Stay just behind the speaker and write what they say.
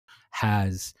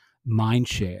has mind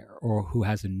share, or who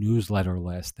has a newsletter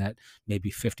list that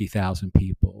maybe 50,000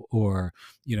 people, or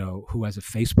who has a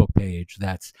Facebook page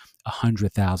that's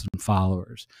 100,000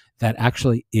 followers, that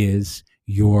actually is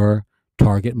your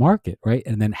target market, right?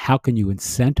 And then how can you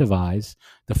incentivize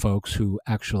the folks who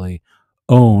actually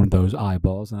own those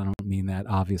eyeballs? And I don't mean that,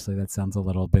 obviously, that sounds a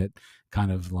little bit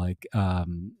kind of like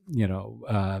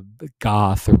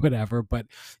goth or whatever, but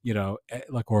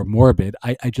like, or morbid.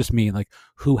 I just mean, like,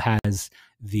 who has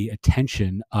the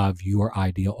attention of your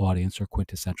ideal audience or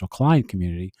quintessential client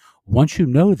community. Once you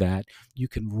know that, you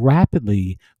can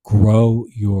rapidly grow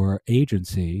your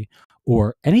agency,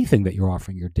 or anything that you're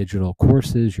offering, your digital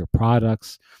courses, your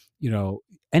products,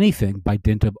 anything, by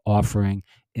dint of offering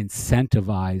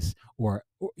incentivize, or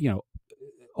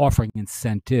offering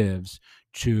incentives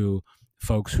to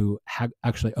folks who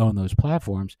actually own those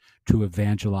platforms to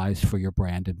evangelize for your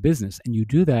brand and business. And you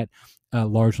do that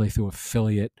largely through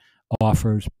affiliate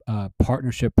offers,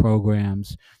 partnership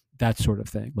programs, that sort of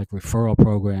thing, like referral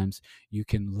programs. You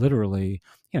can literally,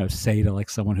 say to, like,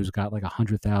 someone who's got like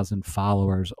 100,000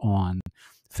 followers on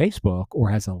Facebook, or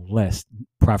has a list,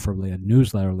 preferably a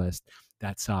newsletter list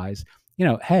that size,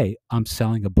 hey, I'm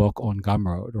selling a book on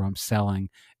Gumroad, or I'm selling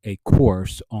a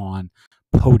course on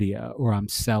Podia, or I'm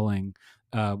selling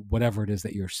whatever it is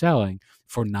that you're selling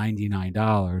for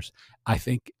 $99. I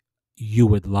think you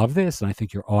would love this, and I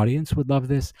think your audience would love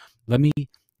this. Let me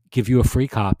give you a free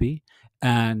copy.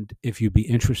 And if you'd be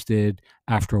interested,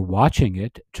 after watching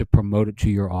it, to promote it to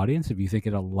your audience, if you think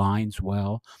it aligns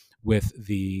well with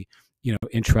the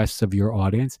interests of your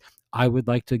audience, I would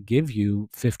like to give you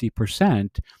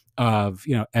 50% of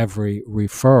every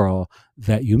referral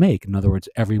that you make. In other words,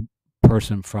 every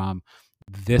person from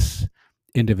this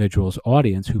individual's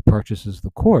audience who purchases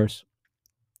the course,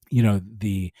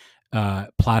 the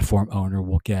platform owner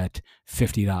will get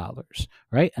 $50,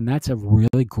 right? And that's a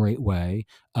really great way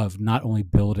of not only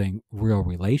building real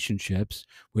relationships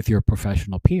with your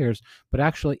professional peers, but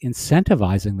actually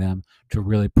incentivizing them to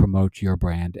really promote your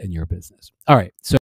brand and your business. All right. So